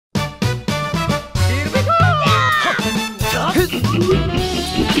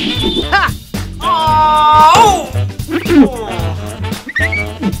Ha! Oh!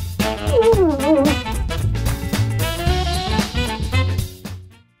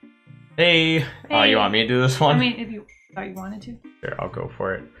 Hey. Oh, you want me to do this one? I mean, if you thought you wanted to. Sure, I'll go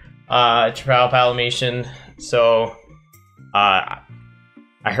for it. Palmation. So, I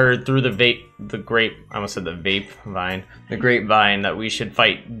heard through the grapevine that we should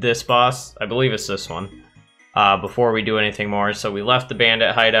fight this boss. I believe it's this one. Before we do anything more. So we left the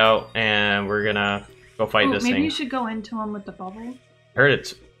bandit hideout and we're gonna go fight this thing. Maybe you should go into him with the bubble. I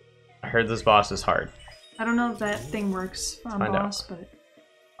heard this boss is hard. I don't know if that thing works on boss, but.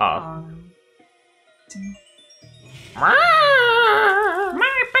 Oh.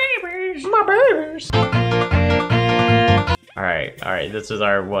 My babies! My babies! Alright, this is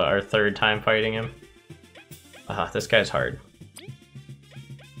our third time fighting him. This guy's hard.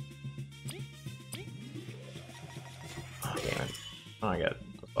 Oh, damn it. Oh, I got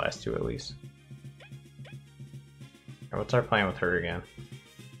the last two at least. Alright, what's our plan with her again?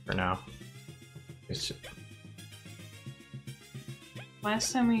 For now.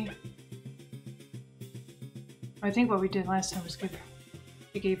 Last time I think what we did last time was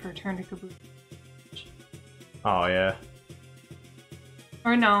we gave her a turn to Kaboot. Oh, yeah.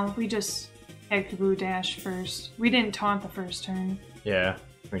 Or no, we just had Kaboot dash first. We didn't taunt the first turn. Yeah.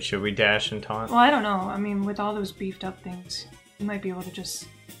 I mean, should we dash and taunt? Well, I don't know. I mean, with all those beefed up things, you might be able to just...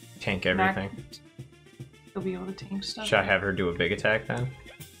 tank everything. You'll be able to tank stuff. Should I have her do a big attack then?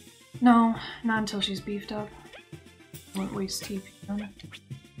 No, not until she's beefed up. Won't waste TP on it.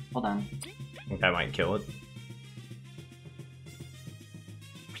 Hold on. I think that might kill it.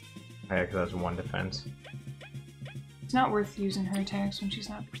 Oh, yeah, because that's one defense. It's not worth using her attacks when she's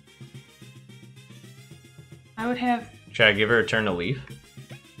not. I would have. Should I give her a turn to leaf?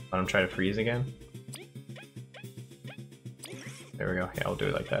 Let him try to freeze again? There we go. Yeah, I'll do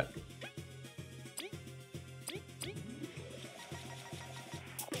it like that.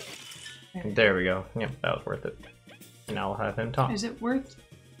 There we go. Yep, that was worth it. And now I'll have him taunt. Is it worth?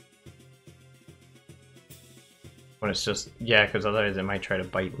 When it's just... yeah, because otherwise it might try to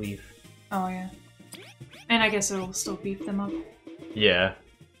bite leaf. Oh, yeah. And I guess it'll still beef them up. Yeah.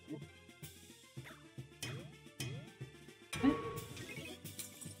 What?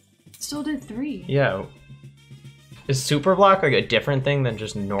 Still did 3. Yeah. Is super block like a different thing than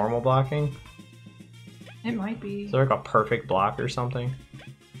just normal blocking? It might be. Is there like a perfect block or something?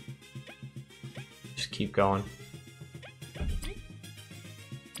 Just keep going.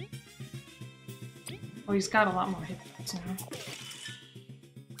 Oh, he's got a lot more hits now.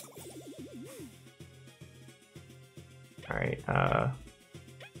 Alright,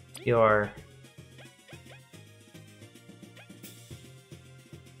 your...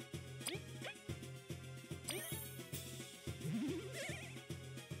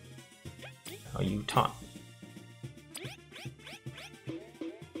 oh, you taunt.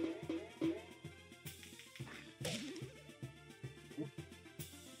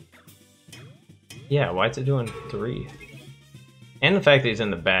 Yeah, why is it doing 3? And the fact that he's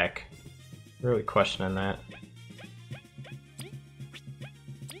in the back. Really questioning that.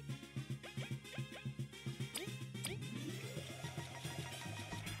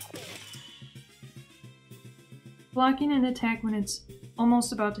 Blocking an attack when it's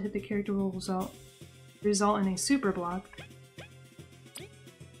almost about to hit the character will result in a super block,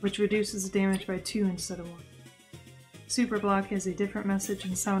 which reduces the damage by 2 instead of 1. Super block has a different message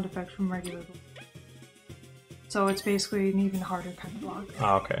and sound effect from regular block. So it's basically an even harder kind of block.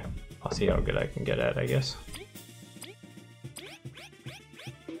 Oh, okay. I'll see how good I can get at, I guess.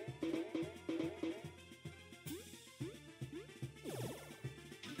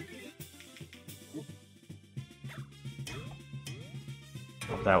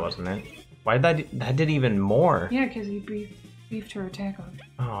 Oh, that wasn't it. Why did that did even more? Yeah, because he beefed her attack up.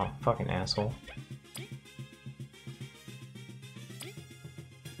 Oh, fucking asshole.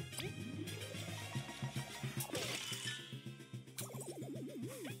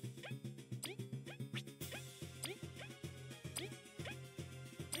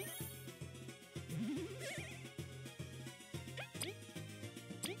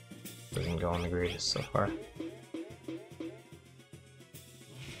 Doesn't go on the greatest so far.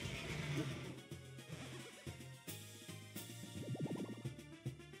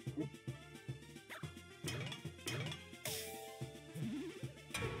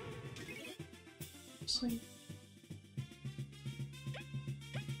 Sleep.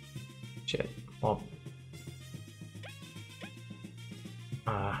 Shit. Well,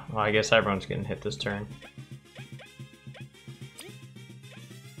 I guess everyone's getting hit this turn.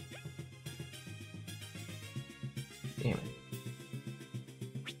 Damn it.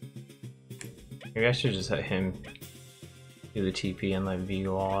 Maybe I should just let him do the TP and let V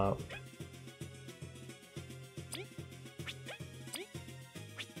go all out.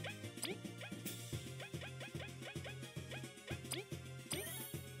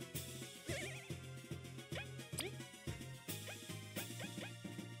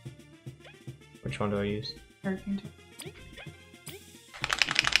 Which one do I use? Hurricane.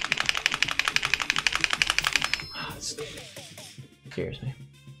 Scares me.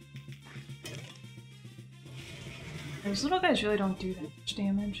 Those little guys really don't do that much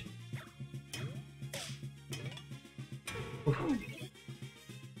damage.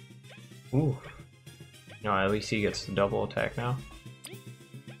 Ooh. No, at least he gets the double attack now.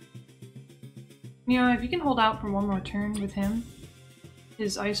 You know, if you can hold out for one more turn with him,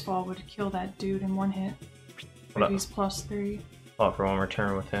 his Ice Fall would kill that dude in one hit. If he's +3. Hold out for one more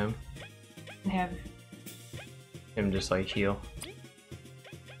turn with him. And have... him just like heal.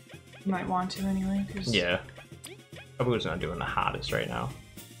 You might want to anyway, because... Yeah. Abu's not doing the hottest right now.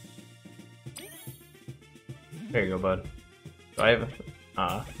 There you go, bud. Do I have...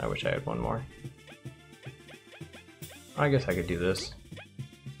 I wish I had one more. I guess I could do this.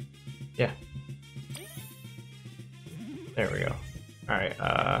 Yeah. There we go. Alright,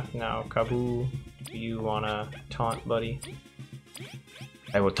 now Kabu, do you wanna taunt, buddy?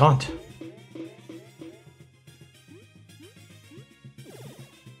 I will taunt!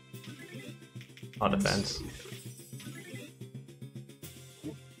 On defense.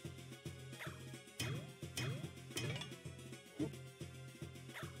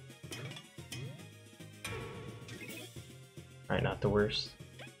 Alright, not the worst.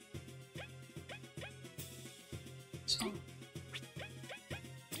 So.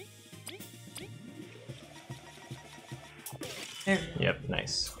 There we go. Yep,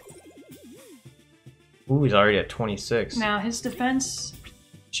 nice. Ooh, he's already at 26. Now, his defense...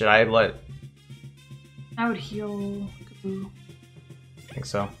 Should I let... I would heal Kabu. I think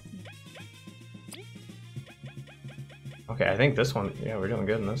so. Okay, I think this one... Yeah, we're doing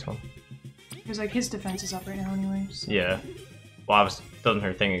good in this one. Because, like, his defense is up right now anyway, so. Yeah. Well, obviously, doesn't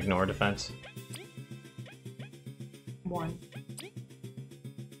her thing ignore defense? 1.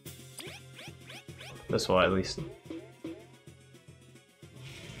 This will at least...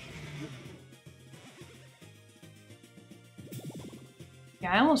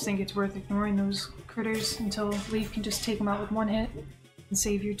 Yeah, I almost think it's worth ignoring those critters until Leaf can just take them out with one hit and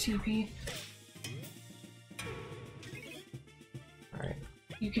save your TP. Alright.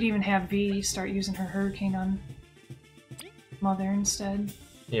 You could even have V start using her Hurricane on Mother instead.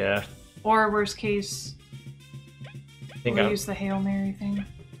 Yeah. Or worst case, I think we'll use the Hail Mary thing.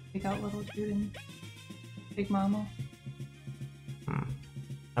 Take out little dude and Big Mama.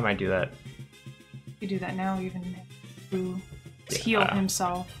 I might do that. You do that now, even who heal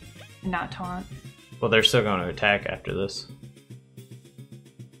himself and not taunt. Well, they're still going to attack after this.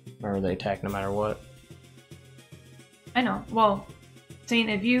 Or they attack no matter what. I know. Well, saying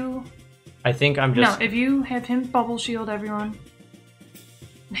if you... I think I'm just... No, if you have him bubble shield everyone,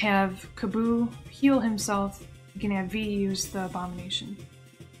 and have Kabu heal himself, you can have V use the Abomination.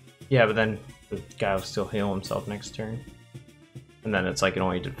 Yeah, but then the guy will still heal himself next turn. And then it's like it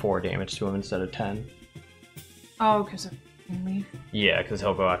only did 4 damage to him instead of 10. Oh, because of Leaf? Yeah, because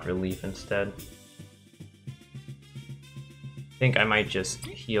he'll go after Leaf instead. I think I might just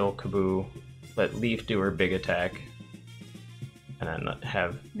heal Kabu, let Leaf do her big attack, and then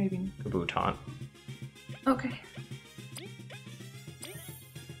have Maybe. Kabu taunt. Okay.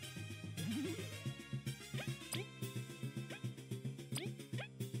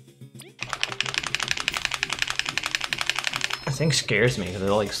 This thing scares me because it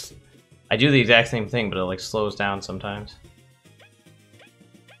like I do the exact same thing, but it like slows down sometimes.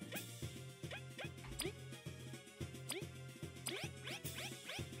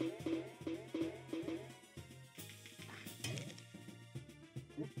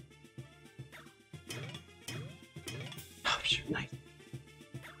 Oh, sure, nice.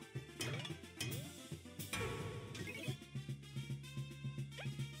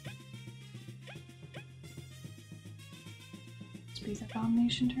 Be the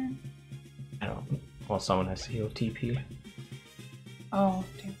Abomination turn? I don't. Well, someone has to heal TP. Oh,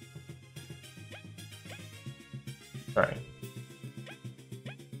 damn. Alright.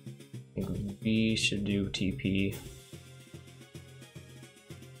 I think B should do TP.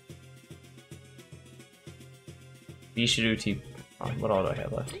 B should do TP. Oh, what all do I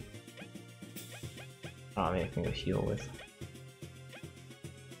have left? I don't have anything to heal with.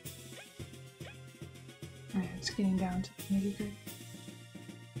 Alright, it's getting down to the nitty-gritty.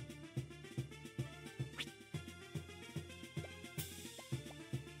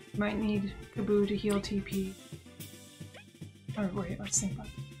 might need Kaboo to heal TP. Or wait, let's think about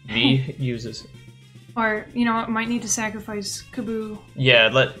it. V uses. Or, you know, it might need to sacrifice Kaboo. Yeah,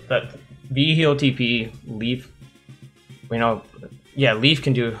 let V heal TP, Leaf. We know, yeah, Leaf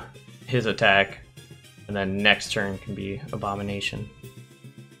can do his attack, and then next turn can be Abomination.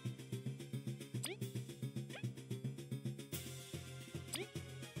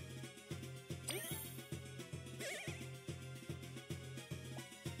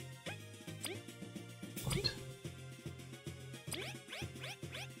 What?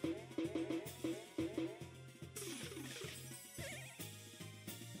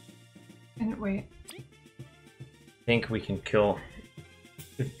 And wait. I think we can kill.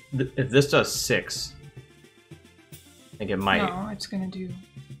 If this does 6, I think it might. No, it's gonna do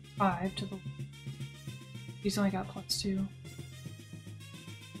 5 to the. He's only got +2.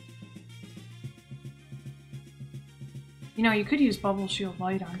 You know, you could use Bubble Shield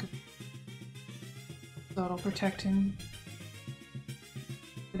Light on Kaboo. So it'll protect him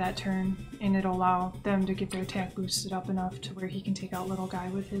for that turn, and it'll allow them to get their attack boosted up enough to where he can take out Little Guy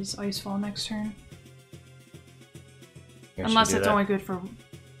with his Ice Fall next turn. Unless it's only good for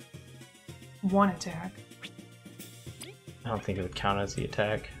 1 attack. I don't think it would count as the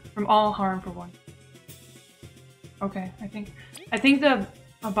attack. From all harm for 1. Okay, I think the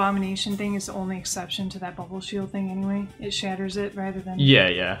Abomination thing is the only exception to that Bubble Shield thing anyway. It shatters it rather than...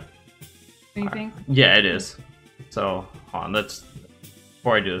 Yeah. What do you think? Yeah, it is. So, hold on, let's...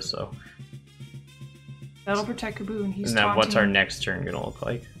 Before I do this, though. That'll protect Kaboo, and he's And then taunting. what's our next turn gonna look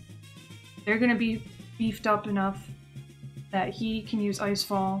like? They're gonna be beefed up enough that he can use Ice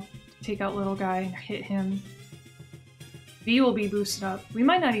Fall to take out Little Guy and hit him. V will be boosted up. We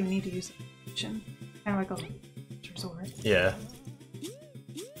might not even need to use the potion. Kind of like a resort. Yeah.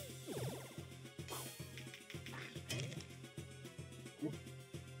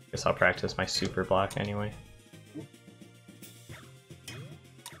 Guess I'll practice my super block anyway.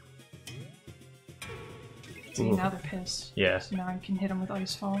 See, Ooh. now they're pissed. Yeah. So now I can hit him with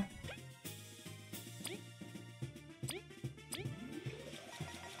Ice Fall.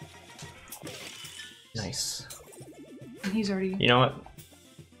 Nice. And he's already... You know what?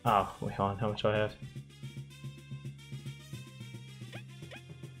 Oh, wait, hold on. How much do I have?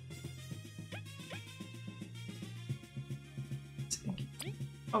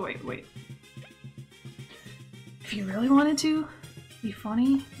 Oh, wait. If you really wanted to be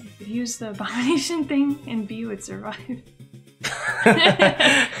funny, you could use the Abomination thing and V would survive.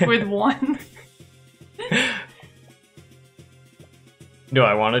 With 1. Do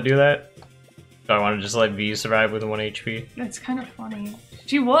I want to do that? Do I want to just let V survive with 1 HP? That's kind of funny.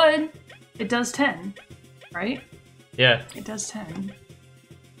 She would! It does 10, right? Yeah. It does 10.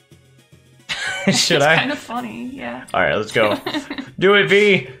 Should It's I? kind of funny, yeah. Alright, let's go. Do it,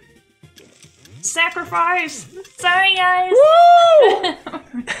 V! Sacrifice! Sorry, guys! Woo!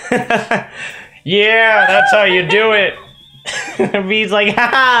 Yeah, that's how you do it. V's like,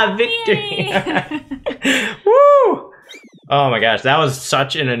 haha, victory! Woo! Oh my gosh, that was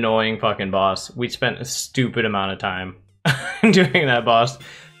such an annoying fucking boss. We spent a stupid amount of time doing that boss.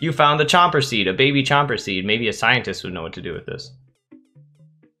 You found the Chomper seed, a baby Chomper seed. Maybe a scientist would know what to do with this.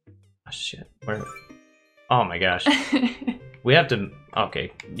 Oh shit. Where? Oh my gosh. We have to...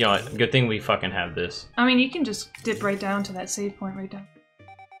 Okay, you know what? Good thing we fucking have this. I mean, you can just dip right down to that save point right down.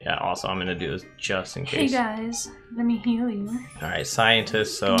 Yeah, also I'm gonna do this just in Hey case. guys, let me heal you. Alright,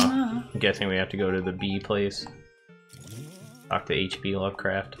 scientist, so Ah. I'm guessing we have to go to the B place. Talk to HB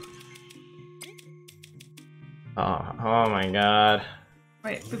Lovecraft. Oh my god.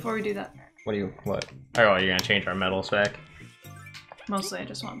 Wait, before we do that. What? Oh, you're gonna change our medals back? Mostly I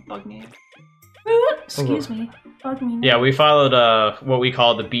just want bug me. Excuse me. Bug me. Yeah, we followed what we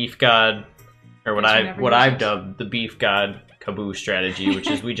call the beef god, or what Guess we never I've used. dubbed the beef god Kaboo strategy, which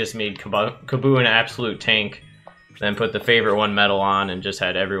is we just made Kaboo an absolute tank, then put the favorite one medal on and just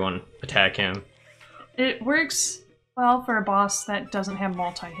had everyone attack him. It works well for a boss that doesn't have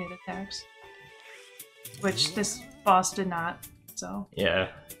multi-hit attacks. Which this boss did not, so. Yeah.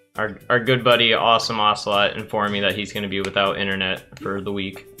 Our good buddy Awesome Ocelot informed me that he's going to be without internet for the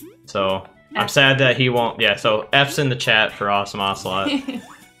week. So I'm sad that he won't. Yeah, so F's in the chat for Awesome Ocelot.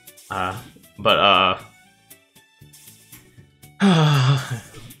 I'm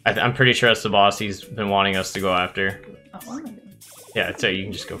pretty sure that's the boss he's been wanting us to go after. Oh, what am I doing? Yeah, so you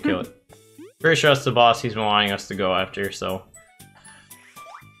can just go kill it. Pretty sure that's the boss he's been wanting us to go after, so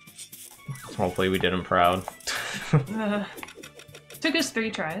hopefully we did him proud. Took us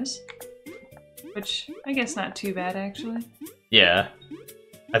 3 tries. Which, I guess not too bad, actually. Yeah.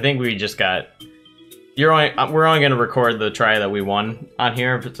 I think we just got we're only gonna record the try that we won on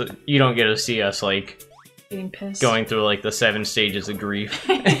here, but you don't get to see us like getting pissed, going through like the 7 stages of grief.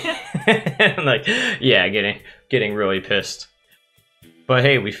 Like, yeah, getting really pissed. But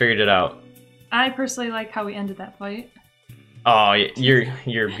hey, we figured it out. I personally like how we ended that fight. Oh,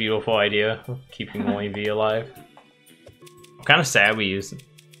 your beautiful idea of keeping Molly V alive. I'm kind of sad we used it.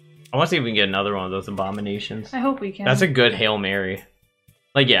 I want to see if we can get another one of those abominations. I hope we can. That's a good Hail Mary.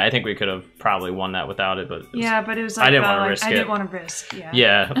 Like, yeah, I think we could have probably won that without it, but yeah, but it was like I didn't want to risk it. I didn't want to risk. Yeah.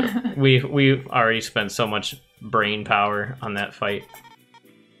 Yeah, we already spent so much brain power on that fight.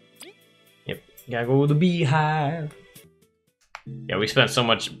 Yep, gotta go with the beehive. Yeah, we spent so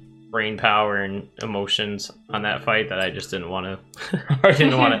much brain power and emotions on that fight that I just didn't want to. I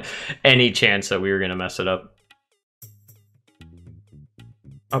didn't want any chance that we were gonna mess it up.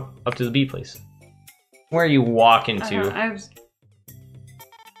 Up to the bee place. Where are you walking to?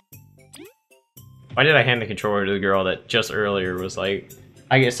 Why did I hand the controller to the girl that just earlier was like,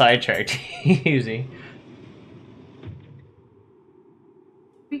 I get sidetracked easy?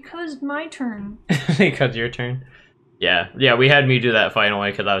 Because my turn. Because your turn? Yeah, we had me do that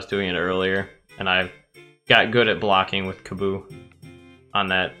finally because I was doing it earlier. And I got good at blocking with Kaboo on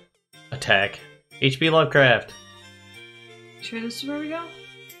that attack. HP Lovecraft. Sure this is where we go?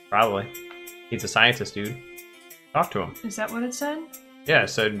 Probably. He's a scientist, dude. Talk to him. Is that what it said? Yeah, it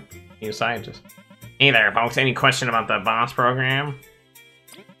said he's a scientist. Hey there, folks. Any question about the boss program?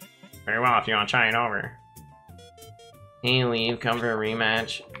 Very well, if you want to chime over. Hey, leave. Come for a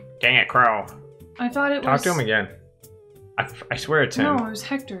rematch. Dang it, Crow. I thought it was... Talk to him again. I swear it's him. No, it was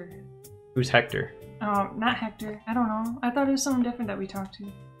Hector. Who's Hector? Oh, not Hector. I don't know. I thought it was someone different that we talked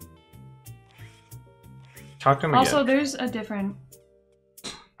to. Talk to him also, again. there's a different...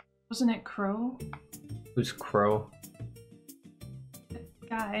 Wasn't it Crow? Who's Crow?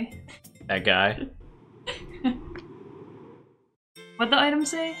 Guy. That guy? What'd the item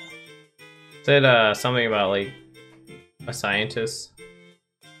say? Said something about like a scientist.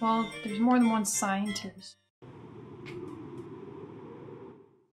 Well, there's more than one scientist.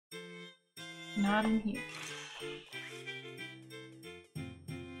 Not in here.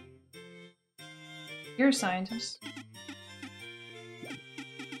 You're a scientist.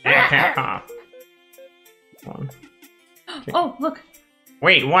 One. Oh, look!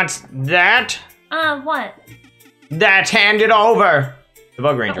 Wait, what's that? What? That's handed over! The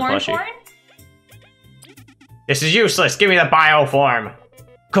Bug Ranger The orange plushie. horn? This is useless, give me the bioform!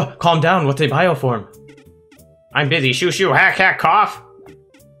 Calm down, what's a bioform? I'm busy, shoo shoo, hack hack cough!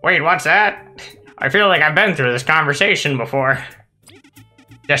 Wait, what's that? I feel like I've been through this conversation before.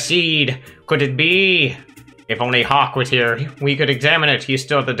 The seed, could it be? If only Hawk was here, we could examine it. He's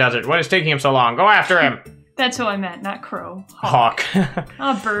still at the desert. What is taking him so long? Go after him! That's who I meant, not Crow. Hawk.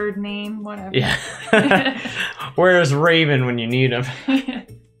 A bird name, whatever. Yeah. Where's Raven when you need him?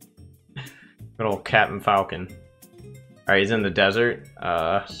 Good old Captain Falcon. Alright, he's in the desert.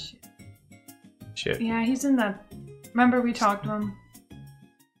 Shit. Yeah, he's in the... Remember we talked to him?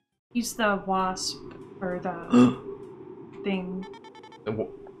 He's the wasp, or the thing.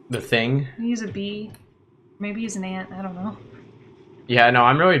 The thing? He's a bee. Maybe he's an ant, I don't know. Yeah, no,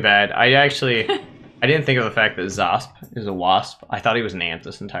 I'm really bad. I actually... I didn't think of the fact that Zosp is a wasp. I thought he was an ant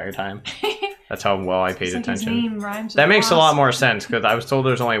this entire time. That's how well I paid attention. His name rhymes with that makes wasp. a lot more sense, because I was told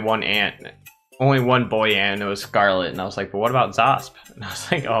there's only one ant. Only one boy ant, and it was Scarlet. And I was like, but what about Zosp? And I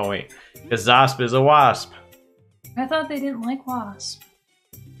was like, oh wait. Because Zosp is a wasp. I thought they didn't like wasp.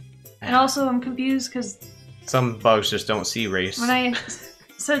 And also I'm confused because... Some bugs just don't see race. When I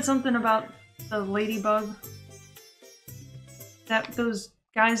said something about the ladybug... That those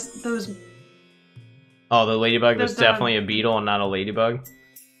guys, those... Oh, the ladybug is definitely a beetle and not a ladybug?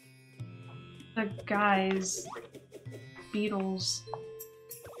 The guys... Beetles...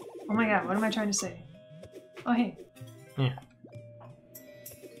 Oh my god, what am I trying to say? Oh hey. Yeah.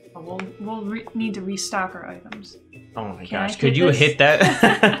 Oh, we'll need to restock our items. Oh my Can gosh, could you hit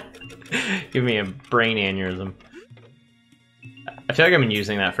that? Give me a brain aneurysm. I feel like I've been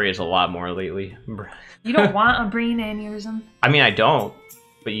using that phrase a lot more lately. You don't want a brain aneurysm? I mean, I don't,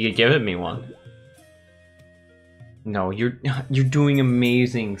 but you could give me one. No, you're doing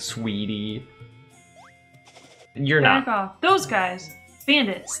amazing, sweetie. You're Back not. off. Those guys.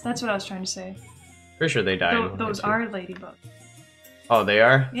 Bandits. That's what I was trying to say. Pretty sure they died. Those are ladybugs. Oh, they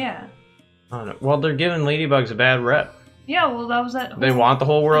are? Yeah. Oh, no. Well, they're giving ladybugs a bad rep. Yeah, well, that was that whole... They want the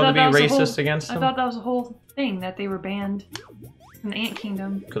whole world to be racist against them? I thought that was the whole thing, that they were banned from the Ant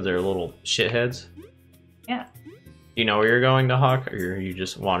Kingdom. Because they're little shitheads? Yeah. Do you know where you're going to Hawk, or are you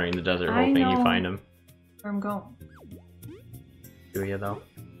just wandering the desert hoping you find him? Where I'm going. Do you, though?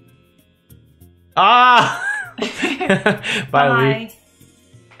 Ah! Bye, Leaf. Bye.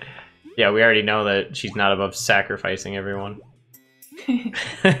 Yeah, we already know that she's not above sacrificing everyone.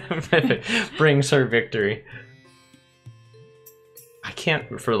 Brings her victory. I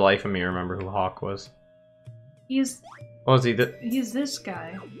can't for the life of me remember who Hawk was. He's Was he he's this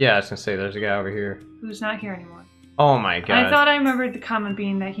guy Yeah, I was gonna say there's a guy over here. who's not here anymore. Oh my god. I thought I remembered the comment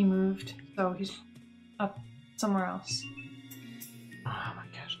being that he moved, so he's up somewhere else. Oh my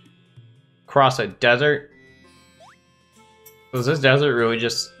gosh. Cross a desert? Was this desert really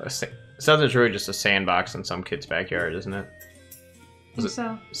just a desert's really just a sandbox in some kid's backyard, isn't it? I think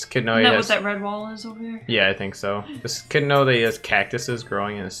so. Does kid know Isn't he that has... what that red wall is over there? Yeah, I think so. Does kid know that he has cactuses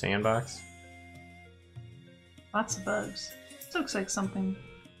growing in a sandbox? Lots of bugs. This looks like something.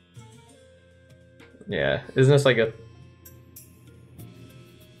 Yeah. Isn't this like a...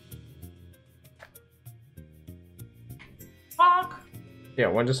 Hawk! Yeah,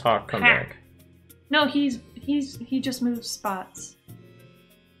 when does Hawk come Ha. back? No, he just moves spots.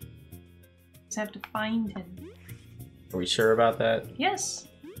 Just have to find him. Are we sure about that? Yes.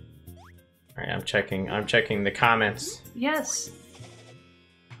 Alright, I'm checking the comments. Yes.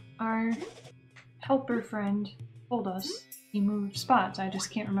 Our helper friend told us he moved spots. I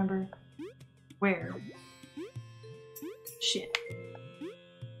just can't remember where. Shit.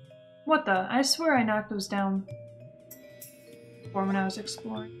 What the? I swear I knocked those down before when I was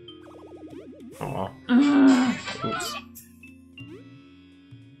exploring. Oh well. Ugh. Oops.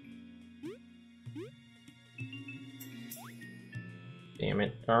 Damn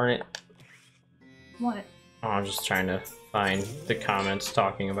it. Darn it. What? Oh, I'm just trying to find the comments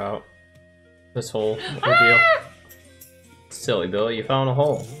talking about this whole ordeal. Silly Bill, you found a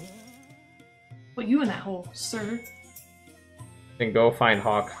hole. Put you in that hole, sir. Then go find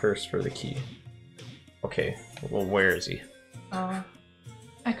Hawk first for the key. Okay, well, where is he? I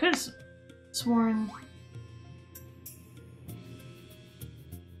could have sworn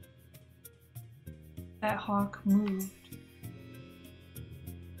that Hawk moved.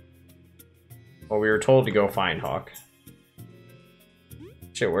 Well, we were told to go find Hawk.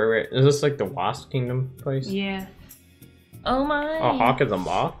 Shit, where is this like the Wasp Kingdom place? Yeah. Oh my. Oh, Hawk is a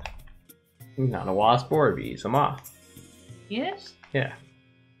moth? He's not a wasp or a bee, he's a moth. Yes? Yeah.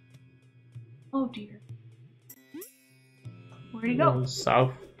 Oh dear. Where'd he go?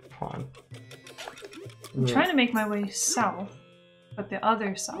 South Pond. I'm trying to make my way south, but the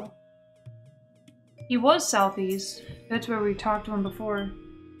other south. He was southeast. That's where we talked to him before.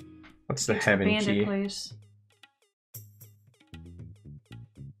 What's the It's heaven bandit key? place.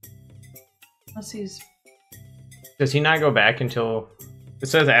 Unless he's... Does he not go back until... It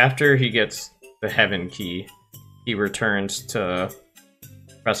says after he gets the heaven key, he returns to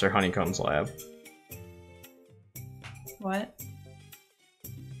Professor Honeycomb's lab. What?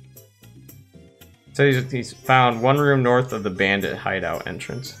 So he's found one room north of the bandit hideout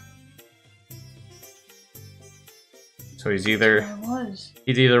entrance. So he's either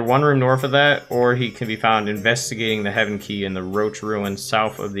one room north of that, or he can be found investigating the heaven key in the Roach ruins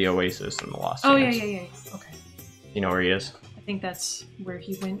south of the oasis in the Lost Oh, Sands. yeah. Okay. You know where he is? I think that's where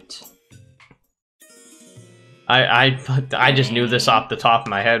he went. I just knew this off the top of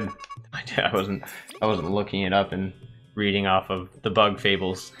my head. I wasn't looking it up and reading off of the Bug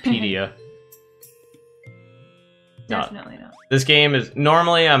Fables pedia. Definitely not. This game is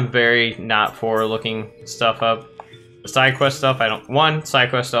normally I'm very not for looking stuff up. The side quest stuff I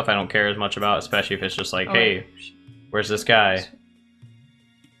don't care as much about, especially if it's just like, hey, where's this guy?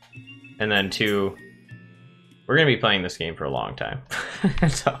 And then 2, we're gonna be playing this game for a long time.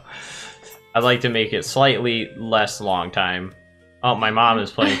 So I'd like to make it slightly less long time. Oh, my mom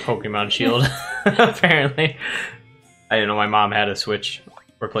is playing Pokemon Shield, apparently. I didn't know my mom had a Switch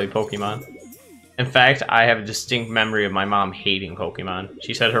or played Pokemon. In fact, I have a distinct memory of my mom hating Pokemon.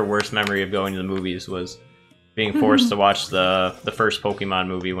 She said her worst memory of going to the movies was being forced to watch the first Pokemon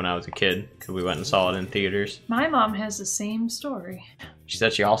movie when I was a kid, because we went and saw it in theaters. My mom has the same story. She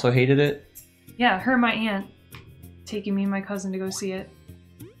said she also hated it? Yeah, her and my aunt taking me and my cousin to go see it.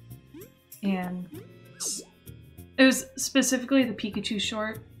 And it was specifically the Pikachu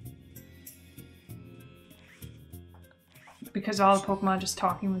short. Because all the Pokemon just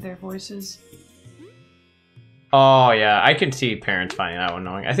talking with their voices. Oh, yeah, I can see parents finding that one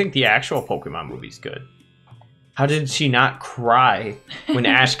annoying. I think the actual Pokemon movie's good. How did she not cry when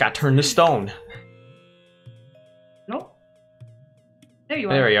Ash got turned to stone? Nope. There you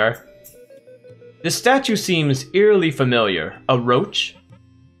are. There we are. This statue seems eerily familiar. A roach?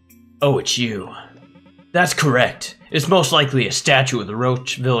 Oh, it's you. That's correct. It's most likely a statue of the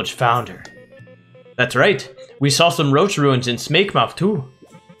Roach Village founder. That's right. We saw some roach ruins in Smake Mouth, too.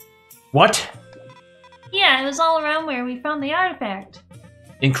 What? Yeah, it was all around where we found the artifact.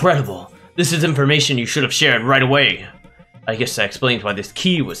 Incredible. This is information you should have shared right away. I guess that explains why this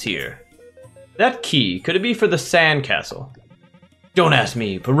key was here. That key, could it be for the sandcastle? Don't ask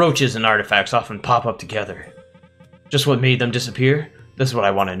me, but roaches and artifacts often pop up together. Just what made them disappear? That's what I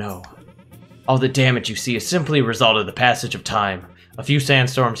want to know. All the damage you see is simply a result of the passage of time. A few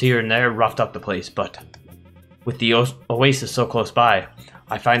sandstorms here and there roughed up the place, but with the oasis so close by,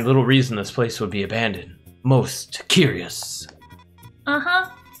 I find little reason this place would be abandoned. Most curious.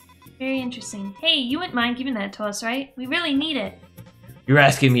 Uh-huh. Very interesting. Hey, you wouldn't mind giving that to us, right? We really need it. You're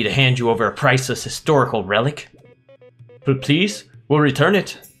asking me to hand you over a priceless historical relic? But please, we'll return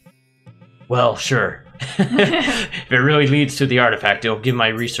it. Well, sure. If it really leads to the artifact, it'll give my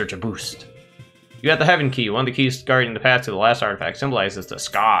research a boost. You got the Heaven Key. One of the keys guarding the path to the last artifact symbolizes the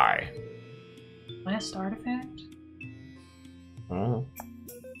sky. Last artifact? Oh.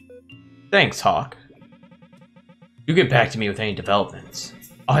 Thanks, Hawk. You get back to me with any developments.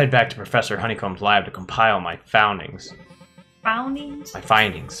 I'll head back to Professor Honeycomb's lab to compile my findings. Foundings? My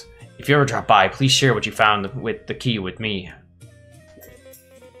findings. If you ever drop by, please share what you found with the key with me.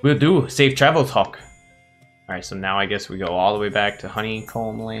 Will do. Safe travels, Hawk. Alright, so now I guess we go all the way back to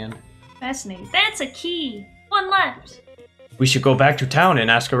Honeycomb Land. Fascinating. That's a key. One left. We should go back to town and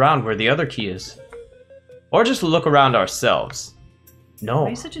ask around where the other key is. Or just look around ourselves. No. Why are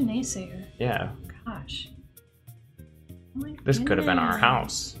you such a naysayer? Yeah. Gosh. This could have been our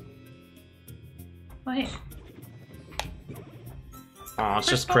house. Wait. Oh, it's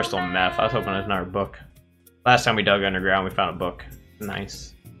just crystal meth. I was hoping it was another book. Last time we dug underground, we found a book.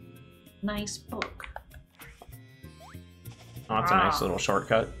 Nice. Nice book. Oh, that's a nice little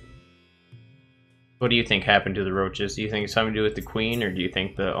shortcut. What do you think happened to the roaches? Do you think it's something to do with the queen, or do you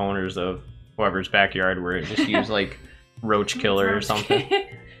think the owners of whoever's backyard were just used like roach killer or something?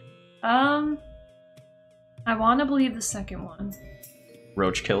 I want to believe the second one.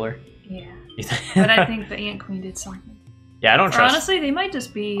 Roach killer? Yeah. But I think the Ant Queen did something. Yeah, I don't trust. Honestly, they might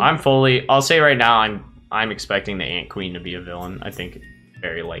just be. I'll say right now, I'm expecting the Ant Queen to be a villain. I think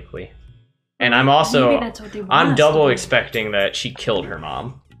very likely. And I'm also, I'm double expecting that she killed her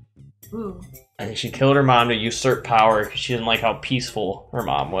mom. Ooh. I think she killed her mom to usurp power because she didn't like how peaceful her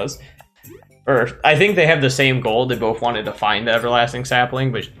mom was. Or, I think they have the same goal. They both wanted to find the everlasting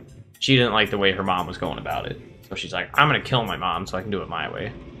sapling, but she didn't like the way her mom was going about it. So she's like, I'm gonna kill my mom so I can do it my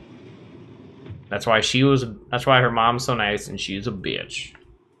way. That's why her mom's so nice and she's a bitch.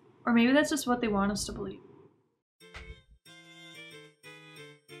 Or maybe that's just what they want us to believe.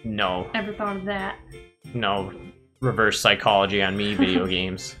 No. Never thought of that. No. Reverse psychology on me, video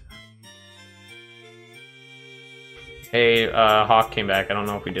games. Hey, Hawk came back. I don't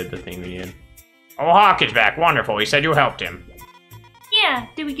know if we did the thing we did. Oh, Hawk is back. Wonderful. He said you helped him. Yeah,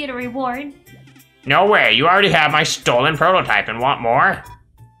 did we get a reward? No way. You already have my stolen prototype and want more?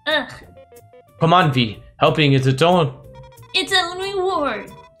 Ugh. Come on, V. Helping is its own. It's a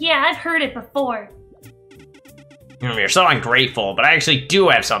reward. Yeah, I've heard it before. You're so ungrateful, but I actually do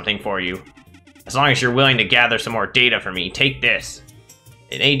have something for you. As long as you're willing to gather some more data for me, take this.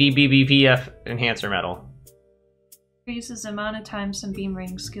 An ADBBPF enhancer medal. Increases the amount of time some beam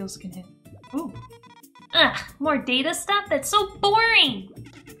ring skills can hit. Ooh. Ugh, more data stuff? That's so boring!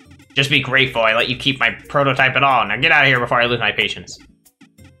 Just be grateful I let you keep my prototype at all. Now get out of here before I lose my patience.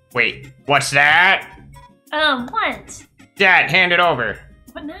 Wait, what's that? What? Dad, hand it over.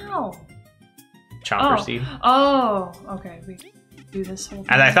 What now? Chomper seed. Oh, okay. We do this whole thing.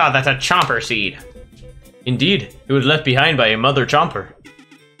 As I thought, that's a Chomper seed. Indeed, it was left behind by a mother Chomper.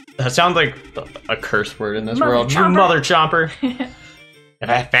 That sounds like a curse word in this world. You mother Chomper.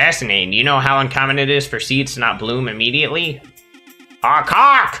 That's fascinating. Do you know how uncommon it is for seeds to not bloom immediately? Hawk,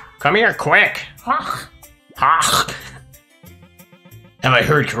 Hawk! Come here, quick! Hawk! Hawk! Have I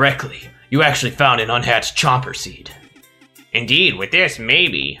heard correctly? You actually found an unhatched Chomper seed. Indeed, with this,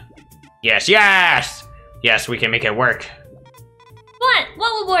 maybe. Yes, yes! Yes, we can make it work. What?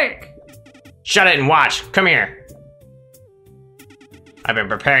 What will work? Shut it and watch. Come here. I've been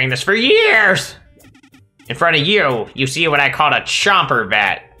preparing this for years! In front of you, you see what I call a Chomper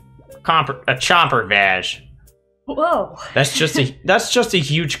vat. A Chomper vag. Whoa. That's just a huge that's just a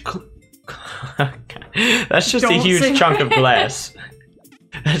huge chunk of glass.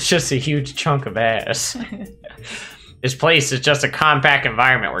 That's just a huge chunk of ass. This place is just a compact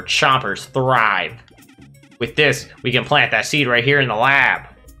environment where chompers thrive. With this, we can plant that seed right here in the lab.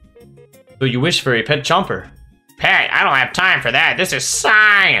 So you wish for a pet chomper? Pet? I don't have time for that. This is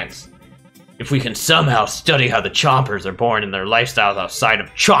science. If we can somehow study how the chompers are born and their lifestyles outside of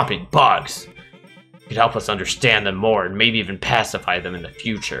chomping bugs, it could help us understand them more and maybe even pacify them in the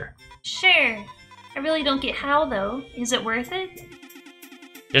future. Sure. I really don't get how, though. Is it worth it?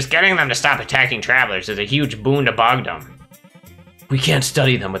 Just getting them to stop attacking travelers is a huge boon to Bogdom. We can't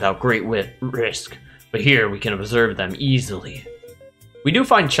study them without great risk, but here we can observe them easily. We do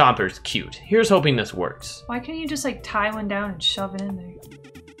find Chompers cute. Here's hoping this works. Why can't you just like tie one down and shove it in there?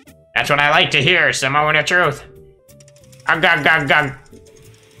 That's what I like to hear, some moment of truth. Ugh, ugh, ugh,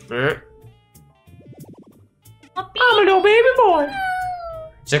 ugh. I'm a little baby boy.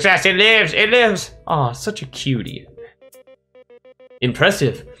 Success, it lives, it lives. Aw, such a cutie.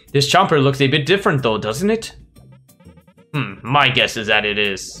 Impressive. This Chomper looks a bit different though, doesn't it? My guess is that it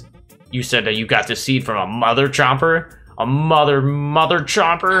is. You said that you got the seed from a mother Chomper? A mother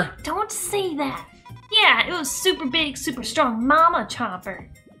Chomper? Don't say that. Yeah, it was super big, super strong Mama Chomper.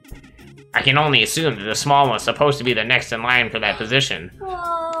 I can only assume that the small one's supposed to be the next in line for that position.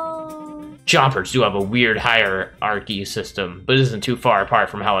 Whoa. Chompers do have a weird hierarchy system, but it isn't too far apart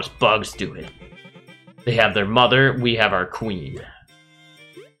from how us bugs do it. They have their mother, we have our queen.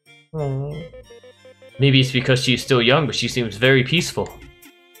 Maybe it's because she's still young, but she seems very peaceful.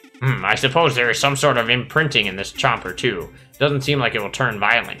 I suppose there is some sort of imprinting in this Chomper, too. Doesn't seem like it will turn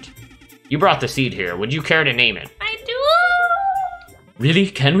violent. You brought the seed here. Would you care to name it? I do! Really?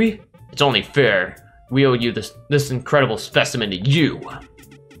 Can we? It's only fair. We owe you this incredible specimen to you.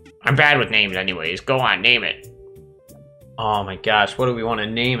 I'm bad with names anyways. Go on, name it. Oh my gosh, what do we want to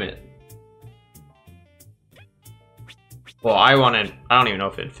name it? Well, I don't even know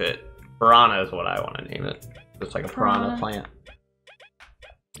if it'd fit. Piranha is what I want to name it. It's like a piranha plant.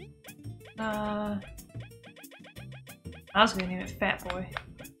 I was gonna name it Fat Boy.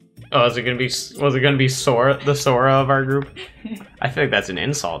 Oh, was it gonna be Sora, the Sora of our group? I feel like that's an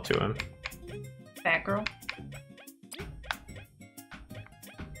insult to him. Fat girl.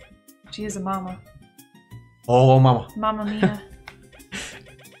 She is a mama. Oh, mama. Mamma Mia.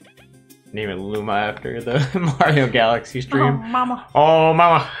 Name it Luma after the Mario Galaxy stream. Oh, mama. Oh,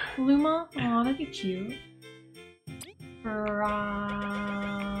 mama. Luma? Oh, that'd be cute.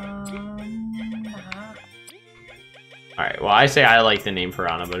 Alright, well, I say I like the name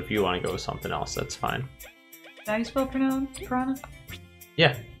Piranha, but if you want to go with something else, that's fine. Is that how you spell Piranha?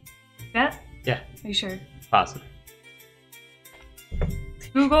 Yeah. That? Yeah. Are you sure? Positive.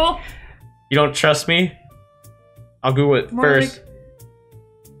 Google? You don't trust me? I'll Google it first.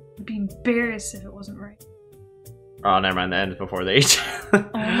 I'd be embarrassed if it wasn't right. Oh, never mind. The end before the H. Oh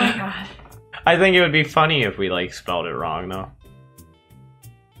my god. I think it would be funny if we, like, spelled it wrong, though.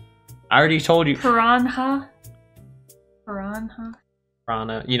 I already told you. Piranha?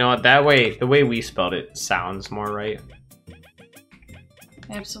 Piranha. You know what? That way, the way we spelled it sounds more right.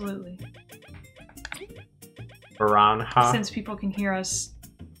 Absolutely. Piranha. Since people can hear us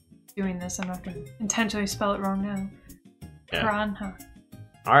doing this, I'm not going to intentionally spell it wrong now. Yeah. Piranha.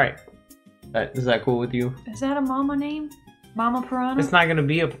 Alright. Is that cool with you? Is that a mama name? Mama Piranha? It's not gonna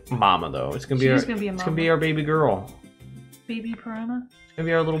be a mama though. It's gonna be She's gonna be a mama. It's gonna be our baby girl. Baby Piranha? It's gonna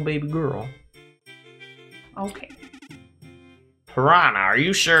be our little baby girl. Okay. Piranha, are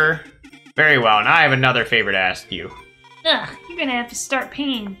you sure? Very well, now I have another favor to ask you. Ugh, you're gonna have to start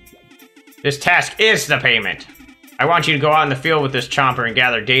paying. This task is the payment. I want you to go out in the field with this Chomper and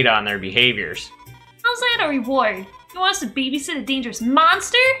gather data on their behaviors. How's that a reward? You want us to babysit a dangerous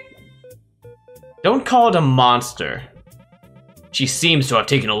monster? Don't call it a monster. She seems to have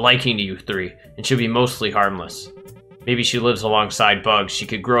taken a liking to you three, and should be mostly harmless. Maybe she lives alongside bugs. She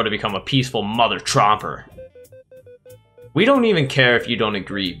could grow to become a peaceful mother Chomper. We don't even care if you don't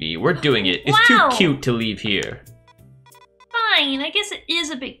agree, V. We're doing it. It's Wow. too cute to leave here. Fine, I guess it is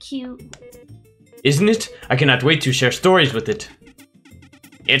a bit cute. Isn't it? I cannot wait to share stories with it.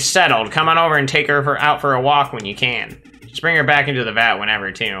 It's settled. Come on over and take her out for a walk when you can. Just bring her back into the vat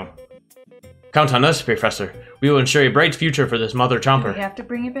whenever, too. Count on us, Professor. We will ensure a bright future for this mother Do Chomper. we have to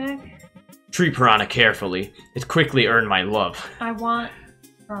bring it back? Treat Piranha carefully. It's quickly earned my love. I want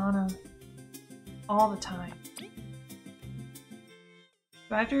Piranha all the time. Do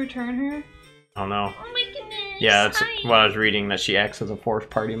I have to return her? I don't know. Oh my goodness. Yeah, that's hi. what I was reading, that she acts as a fourth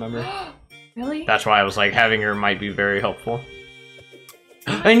party member. Really? That's why I was like, having her might be very helpful.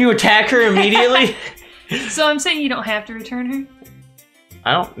 And you attack her immediately? So I'm saying you don't have to return her?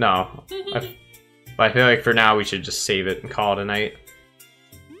 I don't know. I feel like for now we should just save it and call it a night.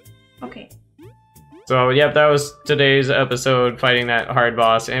 Okay. So, yep, that was today's episode, fighting that hard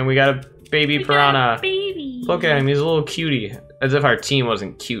boss, and we got a baby We got Piranha. a baby. Look at him, he's a little cutie. As if our team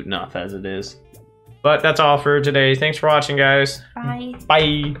wasn't cute enough as it is. But that's all for today. Thanks for watching, guys. Bye.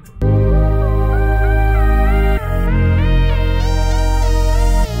 Bye.